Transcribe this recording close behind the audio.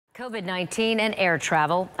COVID-19 and air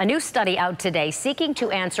travel. A new study out today seeking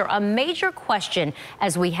to answer a major question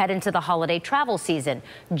as we head into the holiday travel season.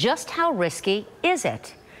 Just how risky is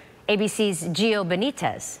it? ABC's Gio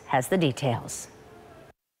Benitez has the details.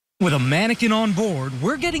 With a mannequin on board,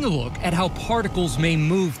 we're getting a look at how particles may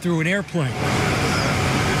move through an airplane.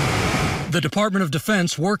 The Department of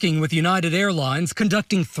Defense working with United Airlines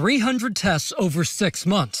conducting 300 tests over 6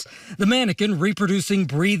 months. The mannequin reproducing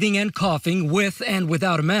breathing and coughing with and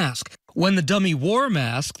without a mask. When the dummy wore a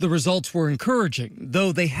mask, the results were encouraging,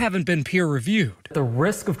 though they haven't been peer-reviewed. The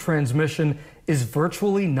risk of transmission is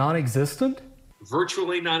virtually non-existent?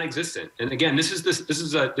 Virtually non-existent. And again, this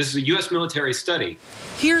is a U.S. military study.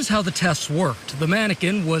 Here's how the tests worked. The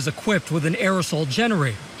mannequin was equipped with an aerosol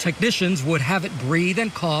generator. Technicians would have it breathe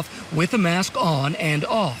and cough with a mask on and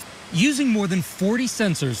off. Using more than 40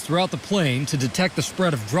 sensors throughout the plane to detect the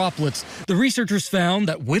spread of droplets, the researchers found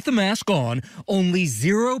that with the mask on, only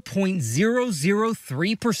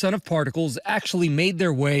 0.003% of particles actually made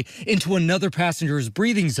their way into another passenger's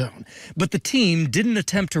breathing zone. But the team didn't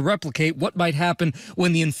attempt to replicate what might happen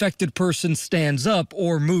when the infected person stands up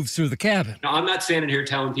or moves through the cabin. Now, I'm not standing here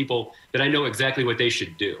telling people that I know exactly what they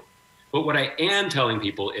should do. But what I am telling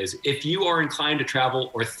people is if you are inclined to travel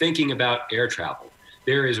or thinking about air travel,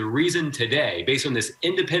 there is a reason today, based on this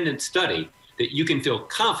independent study, that you can feel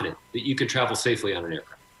confident that you can travel safely on an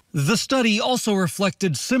aircraft. The study also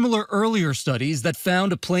reflected similar earlier studies that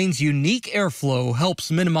found a plane's unique airflow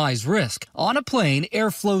helps minimize risk. On a plane,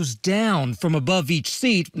 air flows down from above each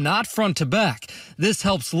seat, not front to back. This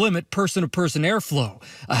helps limit person-to-person airflow.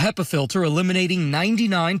 A HEPA filter eliminating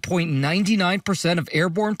 99.99% of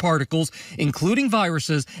airborne particles, including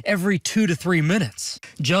viruses, every 2 to 3 minutes.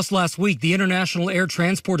 Just last week, the International Air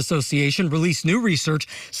Transport Association released new research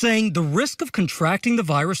saying the risk of contracting the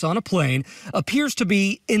virus on a plane appears to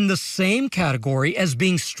be in the same category as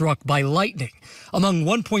being struck by lightning. Among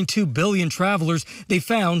 1.2 billion travelers, they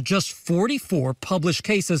found just 44 published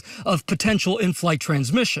cases of potential in-flight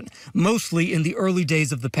transmission, mostly in the early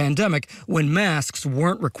days of the pandemic when masks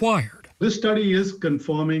weren't required. This study is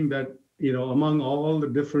confirming that, among all the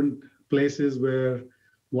different places where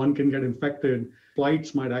one can get infected,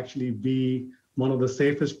 flights might actually be one of the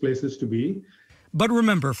safest places to be. But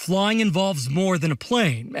remember, flying involves more than a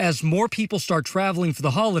plane. As more people start traveling for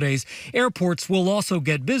the holidays, airports will also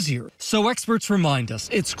get busier. So experts remind us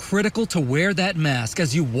it's critical to wear that mask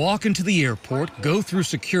as you walk into the airport, go through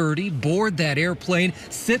security, board that airplane,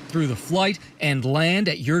 sit through the flight, and land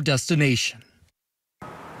at your destination.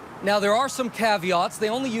 Now, there are some caveats. They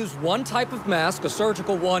only use one type of mask, a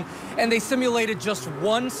surgical one, and they simulated just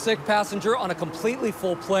one sick passenger on a completely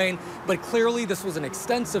full plane. But clearly, this was an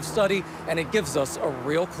extensive study, and it gives us a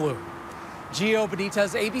real clue. Gio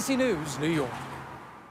Benitez, ABC News, New York.